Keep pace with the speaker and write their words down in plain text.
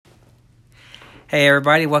Hey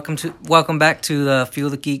everybody, welcome back to the Fuel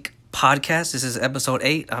the Geek podcast. This is episode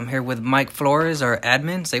 8. I'm here with Mike Flores, our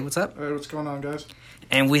admin. Say what's up. Hey, what's going on, guys?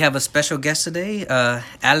 And we have a special guest today,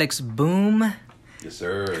 Alex Boom. Yes,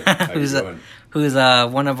 sir. How you doing? Who's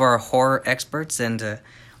one of our horror experts, and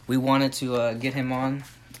we wanted to get him on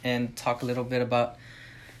and talk a little bit about,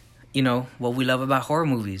 what we love about horror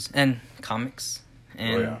movies and comics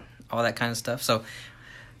and all that kind of stuff. So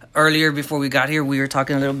earlier, before we got here, we were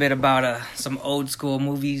talking a little bit about some old school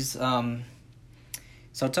movies.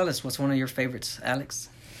 So tell us, what's one of your favorites, Alex?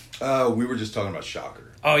 We were just talking about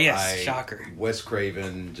Shocker. Oh, yes, Shocker. Wes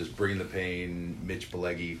Craven, just bringing the pain, Mitch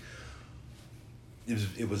Pileggi.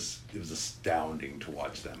 It was astounding to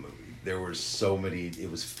watch that movie. There were so many,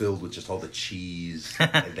 it was filled with just all the cheese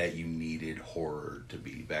that you needed horror to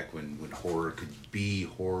be. Back when horror could be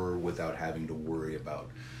horror without having to worry about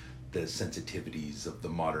the sensitivities of the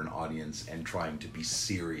modern audience and trying to be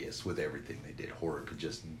serious with everything they did. Horror could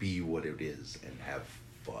just be what it is and have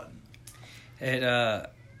fun.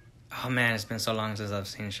 Oh man, it's been so long since I've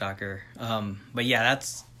seen Shocker. But yeah,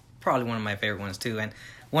 that's probably one of my favorite ones too. And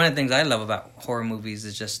one of the things I love about horror movies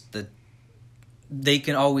is just that they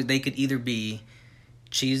could either be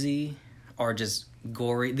cheesy or just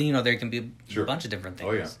gory. There can be a bunch of different things.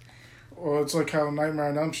 Oh yeah. Well, it's like how Nightmare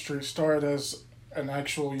on Elm Street started as an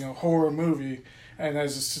actual, horror movie, and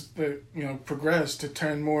as it progressed, to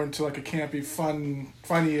turn more into like a campy,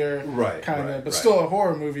 funnier kind of, but still a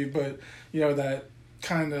horror movie. But that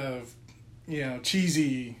kind of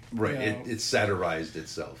cheesy. Right, it satirized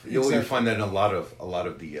itself. Exactly. You'll find that in a lot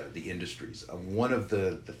of the industries. One of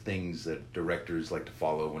the things that directors like to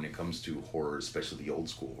follow when it comes to horror, especially the old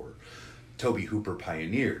school horror, Tobe Hooper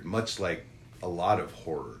pioneered, much like a lot of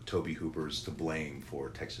horror. Tobe Hooper's to blame for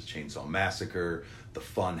Texas Chainsaw Massacre, The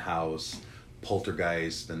Fun House,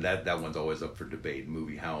 Poltergeist, and that one's always up for debate.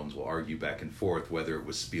 Movie hounds will argue back and forth whether it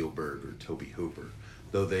was Spielberg or Tobe Hooper.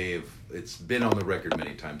 Though it's been on the record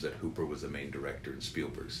many times that Hooper was the main director and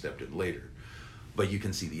Spielberg stepped in later. But you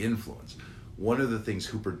can see the influence. One of the things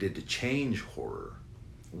Hooper did to change horror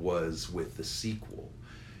was with the sequel.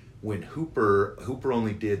 When Hooper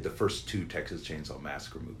only did the first 2 Texas Chainsaw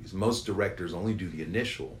Massacre movies. Most directors only do the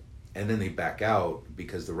initial, and then they back out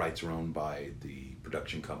because the rights are owned by the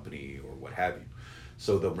production company or what have you.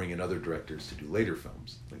 So they'll bring in other directors to do later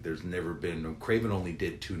films. Like there's never been... Craven only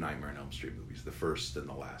did 2 Nightmare on Elm Street movies, the first and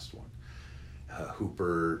the last one.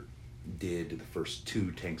 Hooper did the first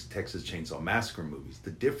 2 Texas Chainsaw Massacre movies.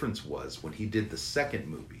 The difference was when he did the second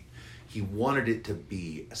movie, he wanted it to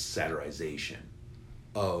be a satirization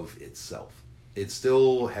of itself. It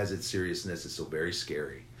still has its seriousness. It's still very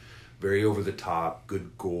scary, very over the top,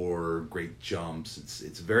 good gore, great jumps.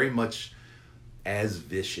 It's very much as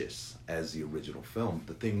vicious as the original film.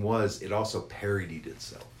 The thing was, it also parodied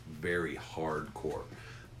itself very hardcore,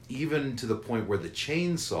 even to the point where the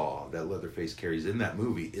chainsaw that Leatherface carries in that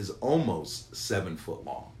movie is almost 7 foot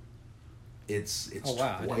long. It's oh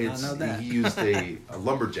wow, I did not know that. He used a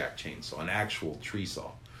lumberjack chainsaw, an actual tree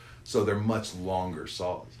saw. So they're much longer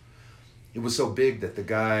saws. It was so big that the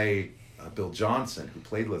guy, Bill Johnson, who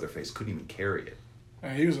played Leatherface, couldn't even carry it.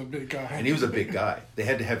 And he was a big guy. And he was a big guy. They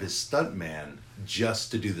had to have his stuntman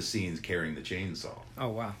just to do the scenes carrying the chainsaw. Oh,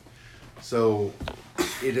 wow. So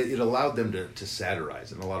it allowed them to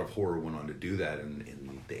satirize, and a lot of horror went on to do that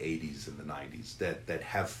in the 80s and the 90s, that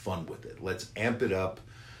have fun with it. Let's amp it up.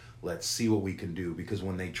 Let's see what we can do. Because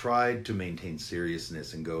when they tried to maintain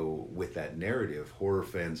seriousness and go with that narrative, horror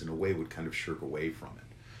fans in a way would kind of shirk away from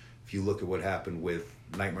it. If you look at what happened with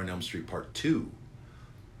Nightmare on Elm Street Part 2,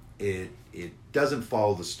 it doesn't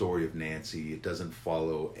follow the story of Nancy. It doesn't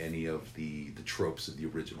follow any of the tropes of the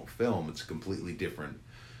original film. It's a completely different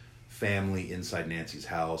family inside Nancy's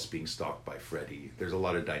house being stalked by Freddy. There's a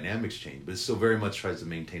lot of dynamics change, but it still very much tries to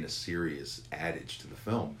maintain a serious adage to the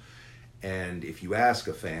film. And if you ask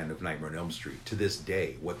a fan of Nightmare on Elm Street to this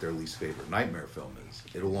day what their least favorite Nightmare film is,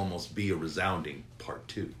 it'll almost be a resounding Part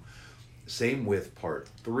 2. Same with Part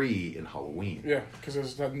 3 in Halloween. Yeah, because it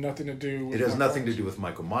has nothing to do with... It has nothing to do with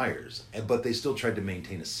Michael Myers. But they still tried to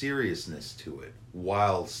maintain a seriousness to it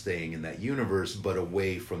while staying in that universe, but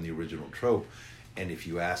away from the original trope. And if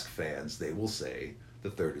you ask fans, they will say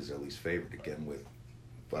the third is their least favorite, again with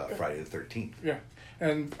Friday the 13th. Yeah.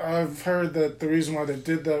 And I've heard that the reason why they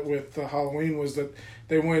did that with Halloween was that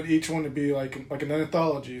they wanted each one to be like an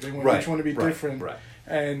anthology. They wanted each one to be different. Right.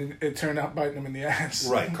 And it turned out biting them in the ass.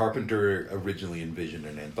 Right. Carpenter originally envisioned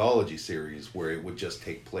an anthology series where it would just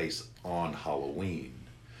take place on Halloween.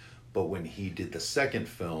 But when he did the second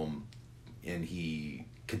film and he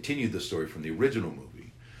continued the story from the original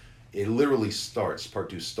movie, it literally starts, Part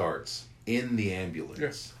 2 starts in the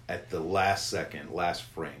ambulance at the last second, last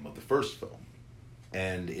frame of the first film.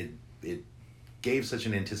 And it gave such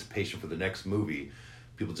an anticipation for the next movie,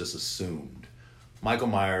 people just assumed Michael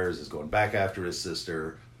Myers is going back after his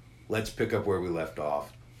sister. Let's pick up where we left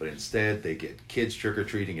off. But instead, they get kids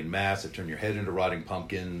trick-or-treating in mass that turn your head into rotting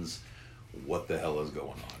pumpkins. What the hell is going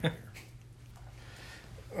on here?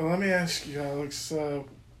 Let me ask you, Alex,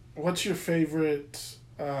 what's your favorite,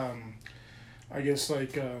 I guess,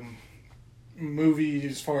 like, movie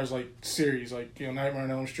as far as, like, series? Like, you know, Nightmare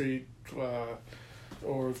on Elm Street,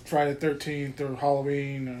 or Friday the 13th, or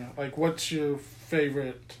Halloween, or, like, what's your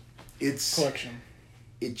favorite collection?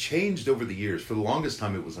 It changed over the years. For the longest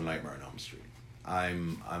time, it was A Nightmare on Elm Street.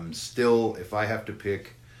 I'm still, if I have to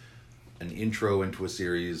pick an intro into a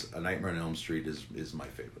series, A Nightmare on Elm Street is my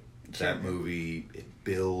favorite. That movie, it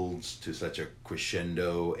builds to such a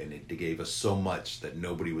crescendo, and it gave us so much that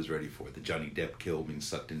nobody was ready for. The Johnny Depp kill, being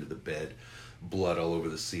sucked into the bed, blood all over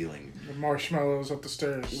the ceiling. The marshmallows up the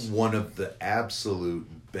stairs. One of the absolute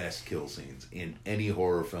best kill scenes in any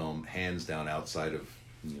horror film, hands down, outside of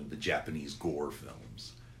the Japanese gore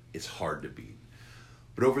films. It's hard to beat.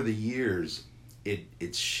 But over the years,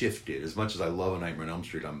 it's shifted. As much as I love A Nightmare on Elm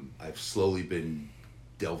Street, I've slowly been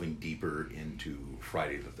delving deeper into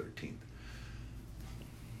Friday the 13th.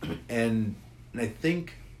 And I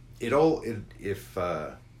think if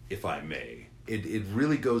I may, it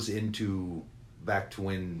really goes into back to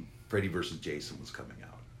when Freddy vs. Jason was coming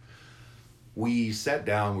out. We sat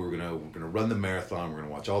down, we're gonna run the marathon, we're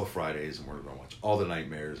gonna watch all the Fridays, and we're gonna watch all the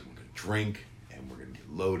nightmares, and we're gonna drink, and we're gonna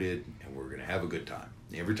get loaded, and we're gonna have a good time.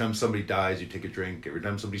 Every time somebody dies, you take a drink. Every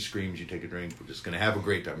time somebody screams, you take a drink. We're just going to have a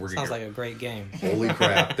great time. Sounds like a great game. Holy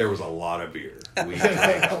crap, there was a lot of beer. We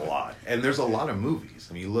drank a lot. And there's a lot of movies.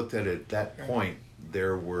 I mean, you looked at it at that point,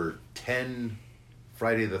 there were 10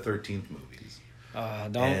 Friday the 13th movies.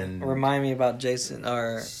 Don't remind me about Jason,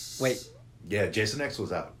 or wait. Yeah, Jason X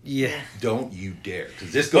was out. Yeah. Don't you dare.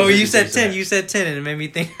 Because this goes you said Jason 10. X. You said 10, and it made me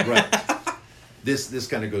think. Right. This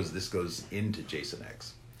goes into Jason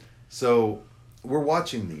X. So we're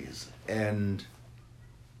watching these, and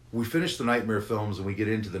we finish the nightmare films, and we get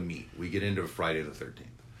into the meat. We get into Friday the 13th.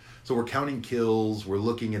 So we're counting kills. We're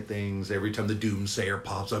looking at things. Every time the doomsayer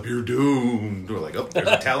pops up, you're doomed. We're like, oh, there's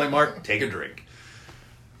a tally mark. Take a drink.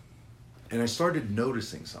 And I started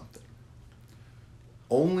noticing something.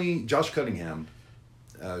 Only Josh Cunningham,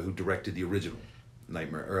 who directed the original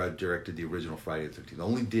directed the original Friday the 13th,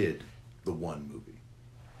 only did the one movie.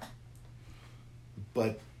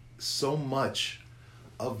 But so much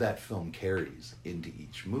of that film carries into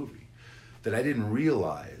each movie that I didn't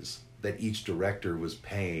realize that each director was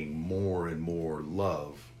paying more and more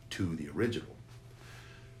love to the original.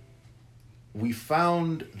 We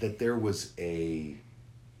found that there was a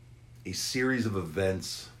series of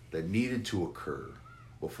events that needed to occur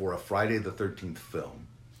before a Friday the 13th film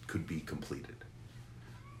could be completed.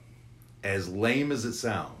 As lame as it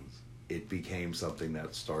sounds, it became something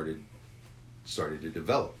that started to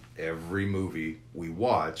develop. Every movie we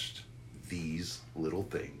watched, these little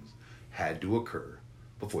things had to occur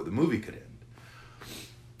before the movie could end.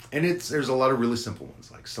 And there's a lot of really simple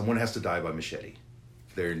ones, like someone has to die by machete.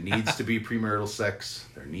 There needs to be premarital sex.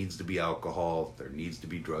 There needs to be alcohol. There needs to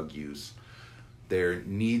be drug use. There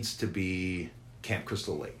needs to be Camp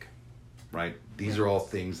Crystal Lake, right? These are all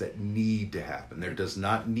things that need to happen. There does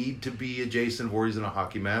not need to be a Jason Voorhees in a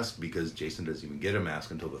hockey mask, because Jason doesn't even get a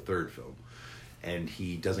mask until the third film. And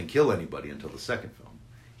he doesn't kill anybody until the second film.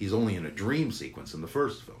 He's only in a dream sequence in the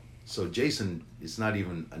first film. So Jason is not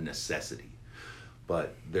even a necessity.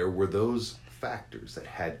 But there were those factors that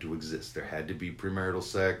had to exist. There had to be premarital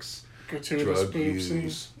sex, drug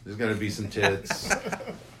use. There's going to be some tits,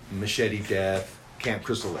 machete death, Camp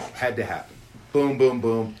Crystal Lake. Had to happen. Boom, boom,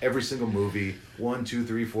 boom. Every single movie. 1, 2,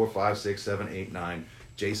 3, 4, 5, 6, 7, 8, 9.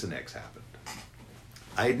 Jason X happened.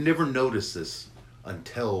 I had never noticed this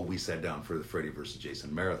until we sat down for the Freddy vs.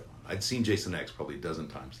 Jason marathon. I'd seen Jason X probably a dozen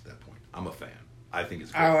times at that point. I'm a fan. I think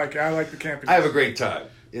it's great. I like the campiness. I have a great time.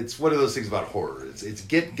 It's one of those things about horror. It's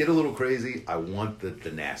get a little crazy. I want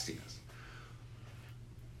the nastiness.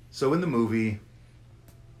 So in the movie,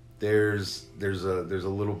 there's a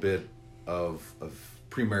little bit of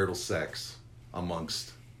premarital sex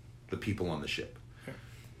amongst the people on the ship.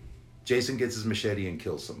 Jason gets his machete and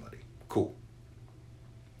kills somebody. Cool.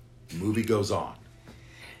 The movie goes on.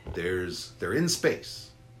 They're in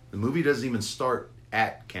space. The movie doesn't even start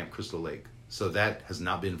at Camp Crystal Lake, so that has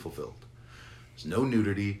not been fulfilled. There's no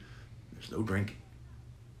nudity. There's no drinking.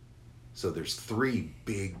 So there's 3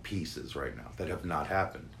 big pieces right now that have not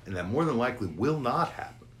happened, and that more than likely will not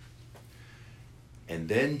happen. And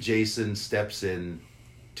then Jason steps in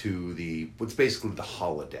to what's basically the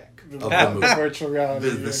holodeck of the movie, virtual reality,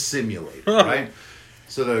 the simulator, right?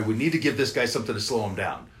 So that we need to give this guy something to slow him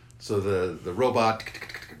down. So the robot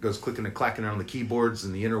goes clicking and clacking on the keyboards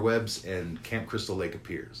and the interwebs, and Camp Crystal Lake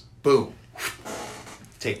appears. Boom.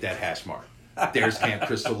 Take that hash mark. There's Camp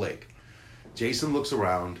Crystal Lake. Jason looks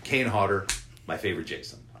around. Kane Hodder, my favorite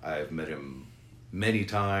Jason. I've met him many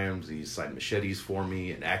times. He's signed machetes for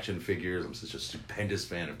me and action figures. I'm such a stupendous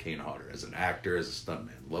fan of Kane Hodder as an actor, as a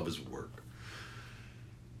stuntman. Love his work.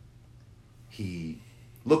 He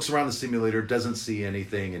looks around the simulator, doesn't see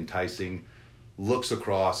anything enticing, looks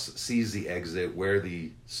across, sees the exit where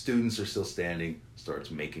the students are still standing,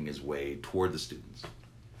 starts making his way toward the students.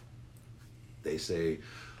 They say,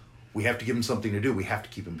 we have to give him something to do. We have to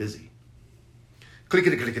keep him busy. Click,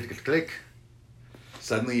 click, click, click, click, click.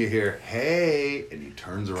 Suddenly you hear, hey, and he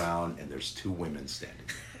turns around and there's two women standing.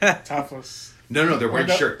 Topless. No, they're wearing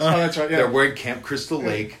shirts. Oh, that's right, yeah. They're wearing Camp Crystal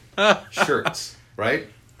Lake shirts, right?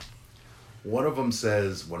 One of them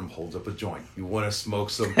holds up a joint. You want to smoke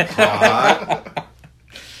some pot?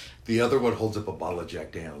 The other one holds up a bottle of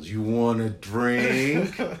Jack Daniels. You want to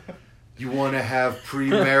drink? You want to have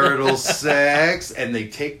premarital sex? And they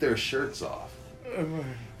take their shirts off.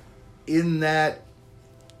 In that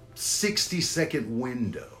 60-second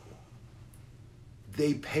window,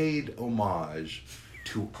 they paid homage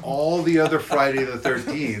to all the other Friday the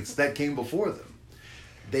 13th that came before them.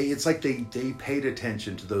 It's like they paid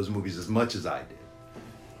attention to those movies as much as I did.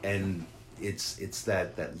 And it's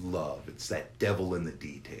that love. It's that devil in the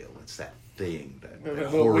detail. It's that thing that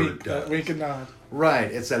horror does. That wink and nod. Right.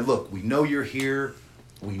 It's that, look, we know you're here.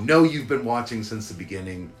 We know you've been watching since the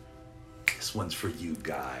beginning. This one's for you,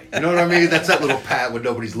 guy. You know what I mean? That's that little pat when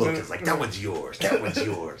nobody's looking. It's like, that one's yours. That one's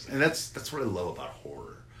yours. And that's what I love about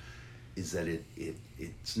horror, is that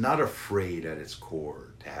it's not afraid at its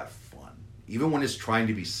core to have fun. Even when it's trying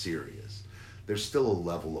to be serious, there's still a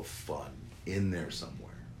level of fun in there somewhere.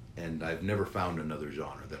 And I've never found another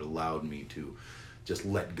genre that allowed me to just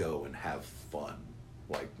let go and have fun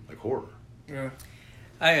like horror. Yeah.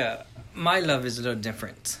 My love is a little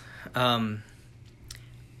different.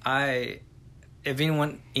 If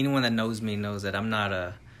anyone that knows me knows that I'm not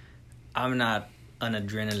an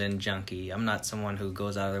adrenaline junkie. I'm not someone who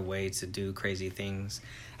goes out of their way to do crazy things.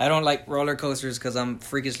 I don't like roller coasters because I'm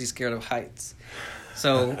freakishly scared of heights.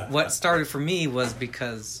 So what started for me was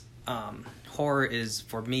because horror is,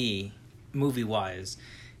 for me, movie-wise,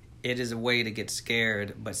 it is a way to get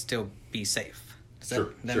scared but still be safe. Does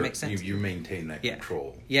that make sense? You maintain that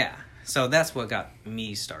control. Yeah. So that's what got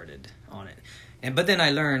me started on it. But then I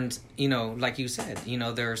learned, like you said,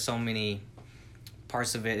 there are so many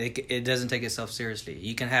parts of it. It doesn't take itself seriously.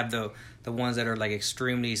 You can have the ones that are like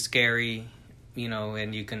extremely scary,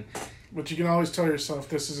 and you can... But you can always tell yourself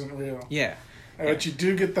this isn't real. Yeah. But you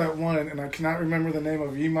do get that one, and I cannot remember the name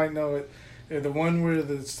of it. You might know it. The one where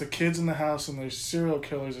it's the kids in the house and there's serial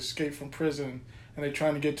killers escape from prison and they're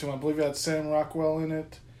trying to get to him. I believe it had Sam Rockwell in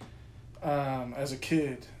it as a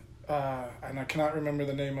kid. And I cannot remember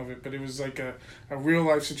the name of it, but it was like a real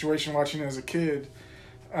life situation watching it as a kid.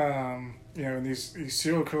 And these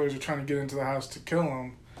serial killers are trying to get into the house to kill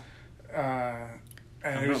him. I'm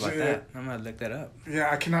gonna look that up. Yeah,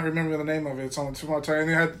 I cannot remember the name of it. It's on the tip of my tongue. And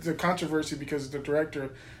they had the controversy because the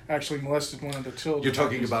director actually molested one of the children. You're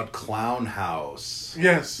talking about Clown House.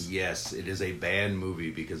 Yes. Yes, it is a banned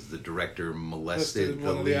movie because the director molested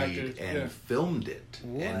the lead and filmed it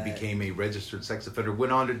and became a registered sex offender.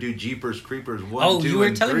 Went on to do Jeepers Creepers 1, 2, and 3. You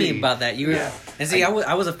were telling me about that. And see, I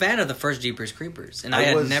was a fan of the first Jeepers Creepers, and I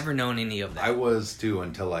had never known any of that. I was too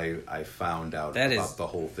until I found out about the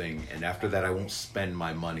whole thing, and after that I won't spend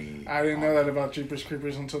my money. I didn't know that about Jeepers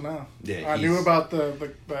Creepers until now. Yeah, I knew about the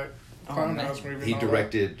Clown House movie. He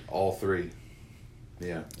directed all three.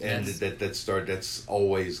 Yeah, and that's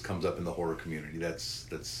always comes up in the horror community. That's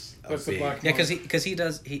the black. Yeah, because he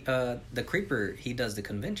does the Creeper. He does the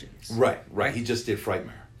conventions. Right. He just did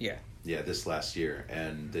Frightmare. Yeah, this last year,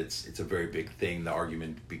 and it's a very big thing. The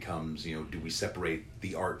argument becomes, do we separate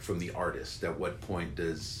the art from the artist? At what point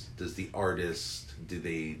does the artist do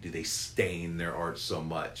they stain their art so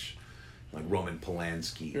much, like Roman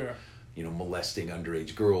Polanski? Yeah. Molesting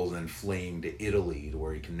underage girls and fleeing to Italy to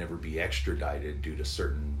where he can never be extradited due to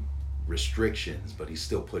certain restrictions, but he's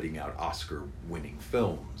still putting out Oscar-winning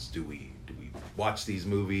films. Do we watch these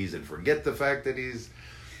movies and forget the fact that he's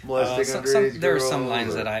molesting underage girls? There are some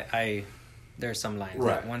lines there are some lines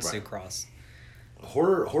that once you cross.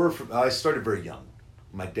 Horror. I started very young.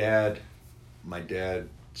 My dad,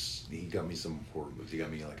 he got me some horror movies. He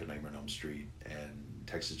got me like A Nightmare on Elm Street and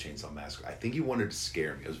Texas Chainsaw Massacre. I think he wanted to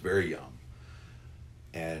scare me. I was very young.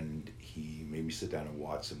 and he made me sit down and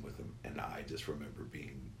watch them with him, and I just remember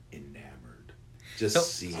being enamored,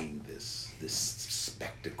 seeing this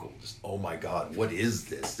spectacle. Just, oh my God, what is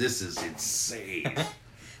this? This is insane.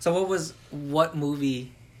 So what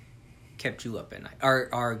movie kept you up at night,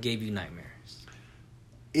 or gave you nightmares?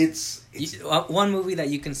 It's one movie that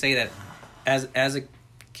you can say that as a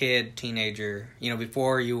kid, teenager,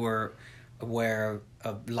 before you were aware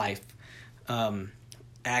of life,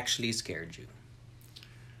 actually scared you.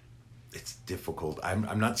 It's difficult.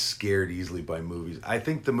 I'm not scared easily by movies. I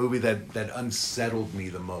think the movie that unsettled me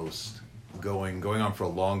the most, going on for a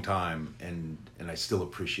long time, and I still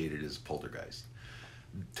appreciate it, is Poltergeist.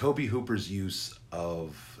 Tobe Hooper's use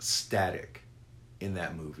of static in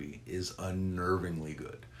that movie is unnervingly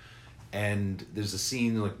good. And there's a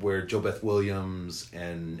scene like where JoBeth Williams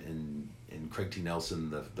and Craig T.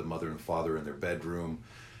 Nelson, the mother and father, in their bedroom,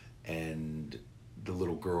 and the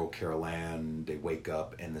little girl Carol Ann, they wake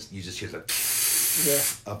up, and you just hear the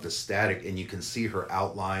of the static, and you can see her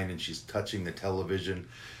outline, and she's touching the television,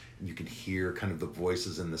 and you can hear kind of the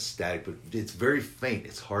voices and the static, but it's very faint.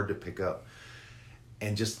 It's hard to pick up.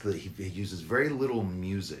 And just he uses very little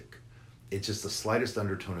music. It's just the slightest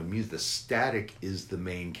undertone of music. The static is the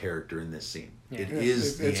main character in this scene. Yeah. It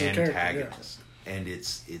is the antagonist. Yeah. And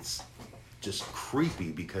it's just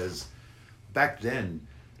creepy because back then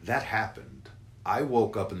that happened. I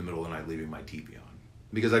woke up in the middle of the night leaving my TV on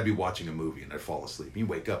because I'd be watching a movie and I'd fall asleep. You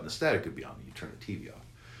wake up and the static would be on and you turn the TV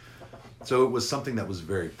off. So it was something that was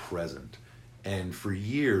very present. And for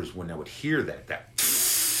years when I would hear that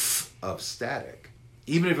of static,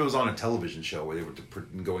 even if it was on a television show where they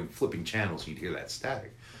were flipping channels, you'd hear that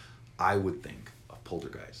static, I would think of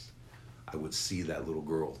Poltergeist. I would see that little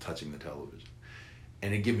girl touching the television.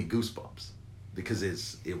 And it'd give me goosebumps because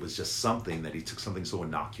it was just something that he took something so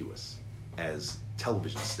innocuous as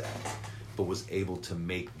television static, but was able to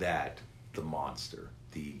make that the monster,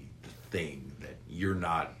 the thing that you're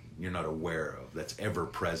not aware of, that's ever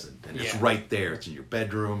present. And it's right there. It's in your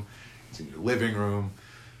bedroom. It's in your living room.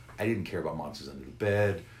 I didn't care about monsters under the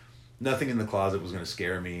bed. Nothing in the closet was going to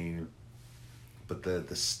scare me. But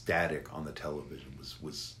the static on the television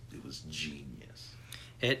was genius.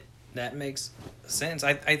 That makes sense.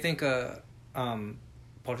 I think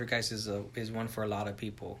Poltergeist is one for a lot of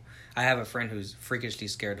people. I have a friend who's freakishly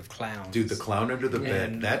scared of clowns. Dude, the clown under the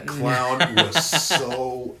bed. That clown was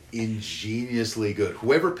so ingeniously good.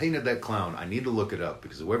 Whoever painted that clown, I need to look it up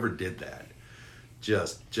because whoever did that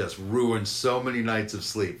just ruined so many nights of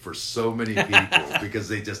sleep for so many people because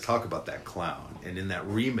they just talk about that clown. And in that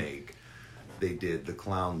remake, the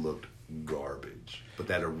clown looked garbage. But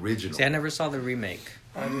that original... See, I never saw the remake.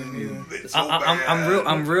 I didn't either. It's so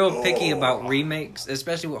I'm real picky about remakes,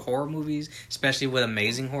 especially with horror movies, especially with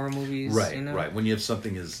amazing horror movies. Right, right. When you have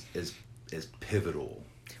something as pivotal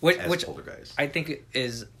as Poltergeist. I think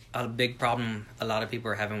is a big problem a lot of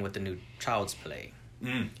people are having with the new Child's Play.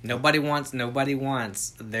 Mm. Nobody wants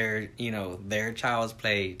their Child's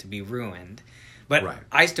Play to be ruined, but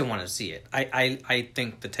I still want to see it. I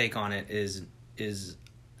think the take on it is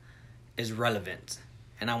relevant,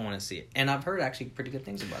 and I want to see it. And I've heard actually pretty good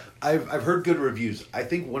things about it. I've heard good reviews. I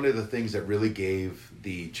think one of the things that really gave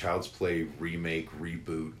the Child's Play remake,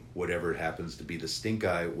 reboot, whatever it happens to be, the stink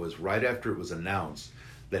eye was right after it was announced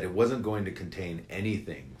that it wasn't going to contain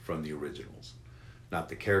anything from the originals. Not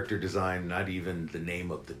the character design, not even the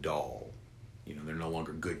name of the doll. They're no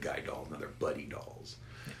longer good guy dolls, now they're buddy dolls.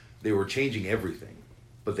 Yeah. They were changing everything,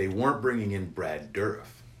 but they weren't bringing in Brad Dourif,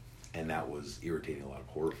 and that was irritating a lot of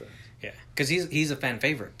horror fans. Yeah, because he's a fan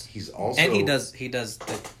favorite. He's also... And he does... He does.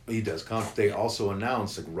 They also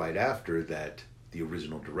announced right after that the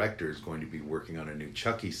original director is going to be working on a new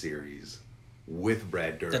Chucky series with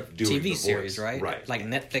Brad Dourif doing the TV voice. Series, right? Right. Like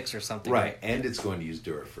Netflix or something. Right, and it's going to use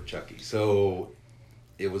Dourif for Chucky. So...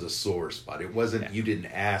 it was a sore spot. It wasn't, you didn't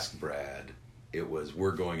ask Brad. It was,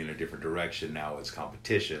 we're going in a different direction. Now it's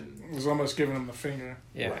competition. It was almost giving him the finger.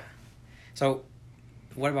 Yeah. Right. So,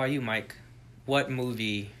 what about you, Mike? What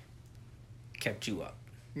movie kept you up?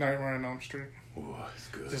 Nightmare on Elm Street. Oh, it's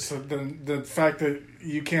good. Just the fact that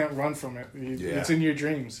you can't run from it. It's in your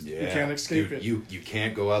dreams. Yeah. You can't escape it. You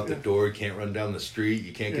can't go out the door. You can't run down the street.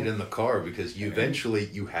 You can't get in the car because you eventually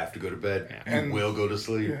you have to go to bed. Yeah. You will go to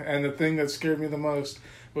sleep. Yeah. And the thing that scared me the most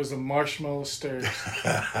was the marshmallow stairs.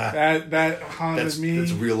 that haunted me.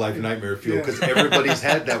 That's real life nightmare fuel because everybody's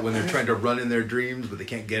had that when they're trying to run in their dreams but they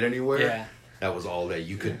can't get anywhere. Yeah. That was all that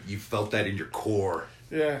you felt that in your core.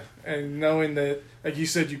 Yeah, and knowing that, like you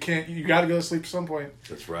said, you got to go to sleep at some point.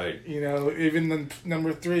 That's right. Even the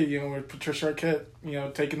number 3, with Patricia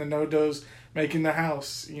Arquette, taking the no-dose Making the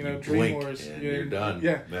House, you know, Dream Wars. You're done.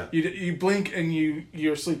 Yeah. You blink and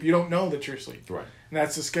you're asleep. You don't know that you're asleep. Right. And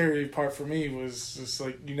that's the scary part for me, was just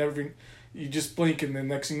like you just blink and the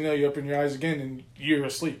next thing you know, you open your eyes again and you're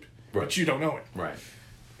asleep. Right. But you don't know it. Right.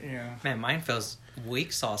 Yeah. Man, mine feels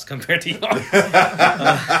weak sauce compared to yours.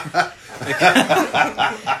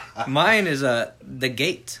 Mine is The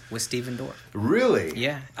Gate with Stephen Dorff. Really?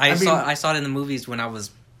 Yeah. I saw it in the movies when I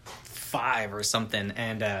was 5 or something,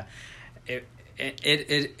 and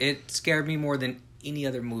it scared me more than any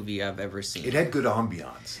other movie I've ever seen. It had good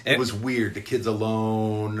ambiance. It was weird. The kids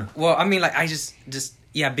alone. Well, I mean, like, I just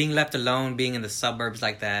being left alone, being in the suburbs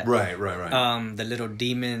like that. Right. The little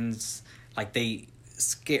demons, like, they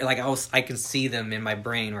scare, like, I can see them in my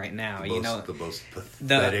brain right now. The most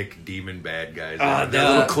pathetic demon bad guys. The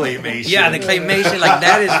little claymation. Yeah, the claymation, like,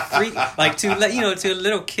 that is freaky. Like, to a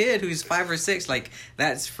little kid who's 5 or 6, like,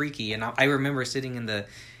 that's freaky. And I remember sitting in the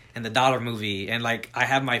Dollar Movie, and like I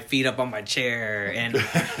have my feet up on my chair, and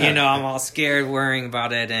I'm all scared, worrying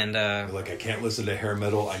about it, and like, I can't listen to hair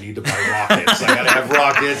metal. I need to buy rockets. I gotta have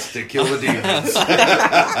rockets to kill the demons.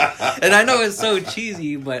 And I know it's so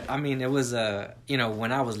cheesy, but I mean, it was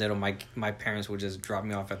when I was little, my parents would just drop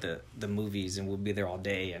me off at the movies, and we'd be there all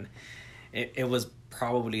day, and it was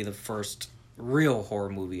probably the first real horror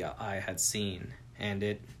movie I had seen,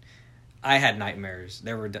 and I had nightmares.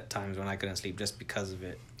 There were times when I couldn't sleep just because of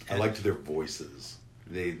it. I liked their voices.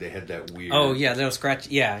 They had that weird. Oh yeah, little scratch.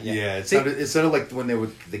 Yeah. Yeah, it sounded like when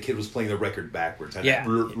the kid was playing the record backwards. Yeah.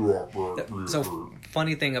 So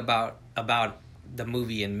funny thing about the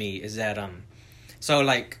movie and me is that so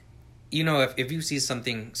like, if you see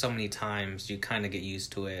something so many times, you kind of get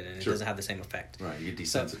used to it, and it doesn't have the same effect. Right, you get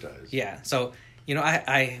desensitized. So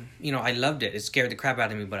I loved it. It scared the crap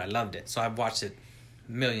out of me, but I loved it. So I've watched it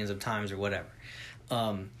millions of times or whatever.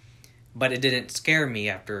 But it didn't scare me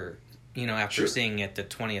after seeing it the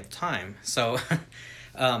 20th time. So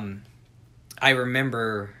I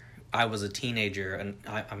remember I was a teenager, and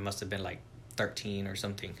I must have been like 13 or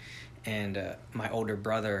something, and my older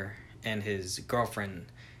brother and his girlfriend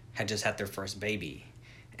had just had their first baby,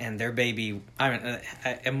 and their baby,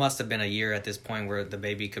 it must have been a year at this point where the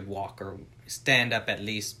baby could walk or stand up at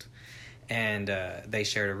least, and they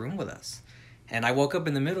shared a room with us. And I woke up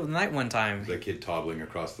in the middle of the night one time. The kid toddling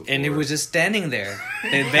across the floor. And it was just standing there.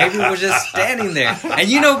 The baby was just standing there.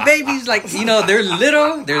 And babies, like, they're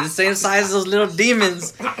little. They're the same size as those little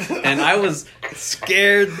demons. And I was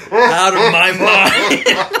scared out of my mind.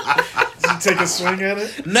 Did you take a swing at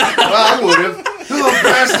it? No. Well, I would have. You little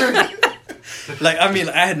bastard. Like, I mean,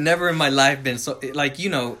 I had never in my life been so, like,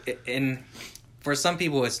 and for some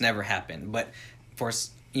people it's never happened. But for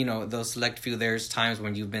those select few, there's times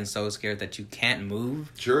when you've been so scared that you can't move.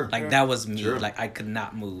 Sure. Like, that was me. Sure. Like, I could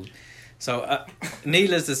not move. So,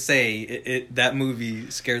 needless to say, that movie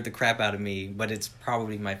scared the crap out of me, but it's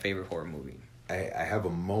probably my favorite horror movie. I have a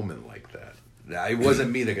moment like that. It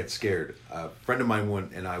wasn't me that got scared. A friend of mine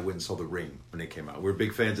went and saw The Ring when it came out. We were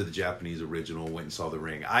big fans of the Japanese original, went and saw The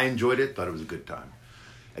Ring. I enjoyed it, thought it was a good time.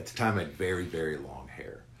 At the time, I had very, very long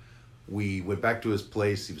hair. We went back to his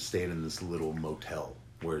place. He was staying in this little motel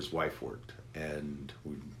where his wife worked, and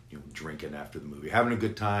we drinking after the movie, having a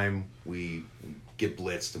good time. We get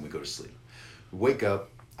blitzed and we go to sleep. I wake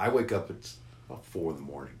up, it's about 4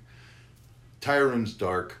 a.m. Entire room's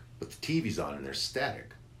dark, but the TV's on and there's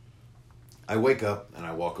static. I wake up and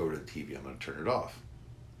I walk over to the TV. I'm going to turn it off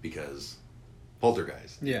because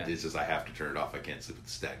poltergeist. Yeah. It's just I have to turn it off. I can't sleep with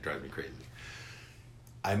the static. It drives me crazy.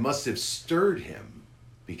 I must have stirred him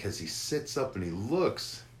because he sits up and he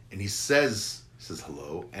looks and he says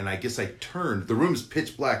hello, and I guess I turned. The room's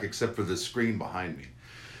pitch black except for the screen behind me.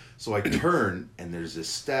 So I turn, and there's this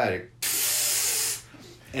static,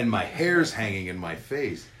 and my hair's hanging in my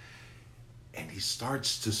face, and he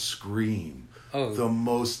starts to scream the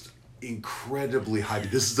most incredibly high.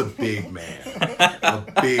 This is a big man, a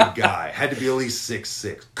big guy. Had to be at least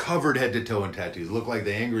 6'6", covered head to toe in tattoos. Looked like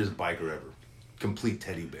the angriest biker ever. Complete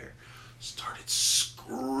teddy bear. Started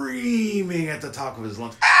screaming at the top of his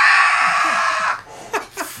lungs.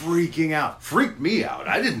 Freaking out. Freaked me out.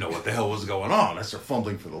 I didn't know what the hell was going on. I started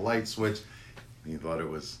fumbling for the light switch. He thought it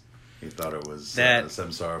was that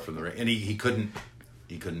Samsara from The Ring. And he couldn't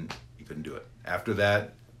do it. After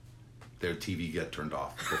that, their TV got turned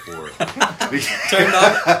off before. Turned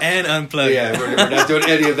off and unplugged. Yeah, we're not doing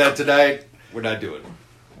any of that tonight. We're not doing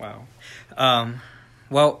it. Wow.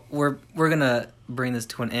 Well, we're gonna bring this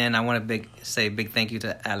to an end. I want to say a big thank you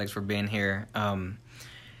to Alex for being here, and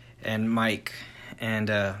Mike. And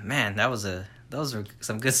man, that was a those are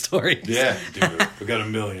some good stories. Yeah, dude. We got a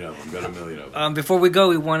million of them. Before we go,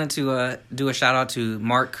 we wanted to do a shout out to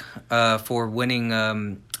Mark for winning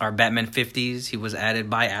our Batman 50s. He was added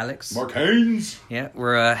by Alex. Mark Haynes. Yeah,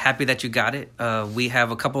 we're happy that you got it. We have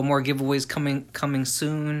a couple more giveaways coming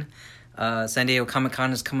soon. San Diego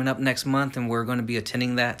Comic-Con is coming up next month, and we're going to be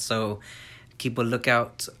attending that, so keep a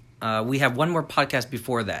lookout. We have one more podcast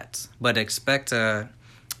before that, but expect a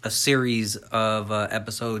series of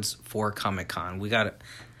episodes for Comic-Con. We got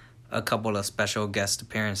a couple of special guest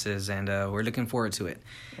appearances, and we're looking forward to it.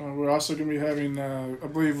 We're also going to be having, I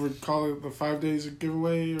believe we call it the 5 days of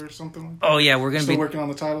giveaway or something like that. Oh, yeah, we're going to be working on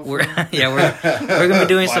the title. We're going to be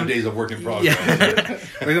doing 5 days of work in progress. Yeah.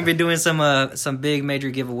 We're going to be doing some big major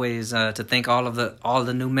giveaways to thank all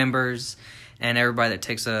the new members and everybody that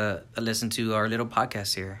takes a listen to our little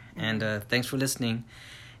podcast here. And thanks for listening.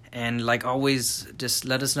 And like always, just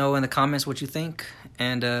let us know in the comments what you think.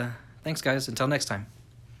 And thanks, guys. Until next time.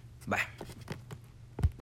 Bye.